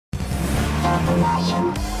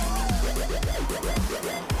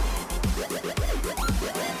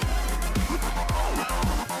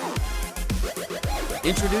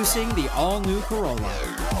Introducing the all-new Corolla.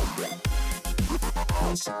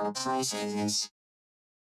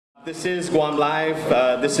 This is Guam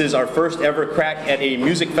Live. This is our first ever crack at a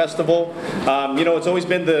music festival. You know, it's always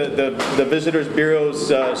been the Visitors Bureau's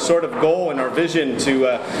sort of goal and our vision to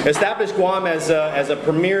establish Guam as a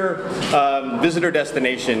premier visitor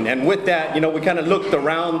destination. And with that, you know, we kind of looked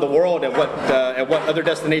around the world at what other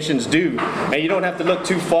destinations do. And you don't have to look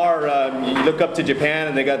too far. You look up to Japan,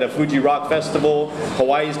 and they got the Fuji Rock Festival.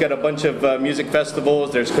 Hawaii's got a bunch of music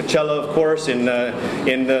festivals. There's Coachella, of course, in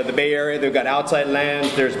the Bay Area. They've got Outside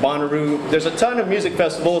Lands. There's Bonnaroo. There's a ton of music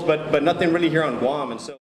festivals, but nothing really here on Guam, and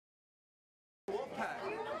so.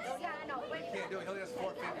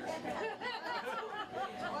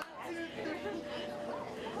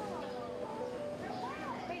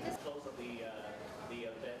 Close of the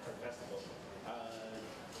event or festival.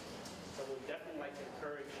 So we'd definitely like to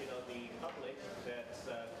encourage, you know, the public that's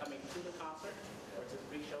coming to the concert or to the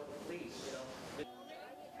pre-show